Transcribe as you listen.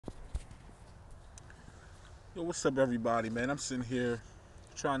Yo, what's up, everybody, man? I'm sitting here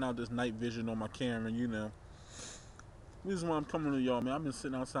trying out this night vision on my camera, The reason why I'm coming to y'all, man, I've been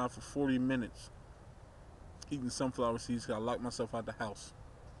sitting outside for 40 minutes eating sunflower seeds because I locked myself out the house.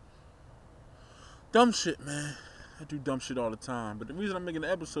 Dumb shit, man. I do dumb shit all the time. But the reason I'm making the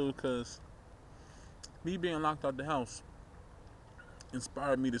episode because me being locked out the house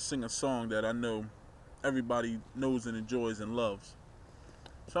inspired me to sing a song that I know everybody knows and enjoys and loves.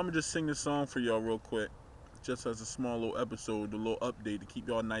 So I'm going to just sing this song for y'all real quick. Just as a small little episode, a little update to keep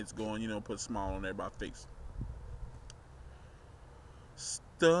y'all nights going, put a smile on everybody's face.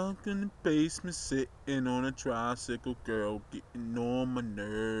 Stuck in the basement, sitting on a tricycle, girl, getting on my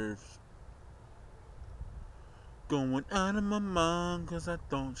nerves. Going out of my mind, cause I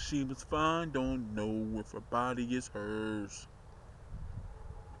thought she was fine. Don't know if her body is hers.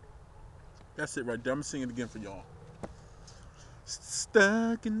 That's it right there. I'm gonna sing it again for y'all.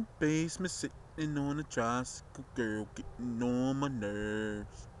 Stuck in the basement, sitting on a tricycle, girl, getting on my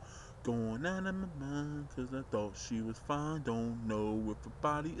nerves. Going out of my mind, cause I thought she was fine. Don't know if her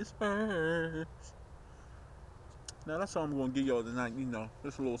body is hers. Now that's all I'm gonna give y'all tonight.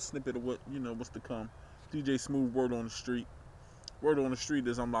 Just a little snippet of what's to come. DJ Smooove, word on the street. Word on the street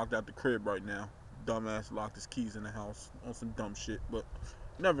is I'm locked out the crib right now. Dumbass locked his keys in the house on some dumb shit. But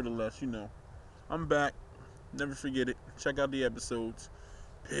nevertheless, I'm back. Never forget it. Check out the episodes.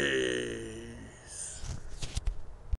 Peace.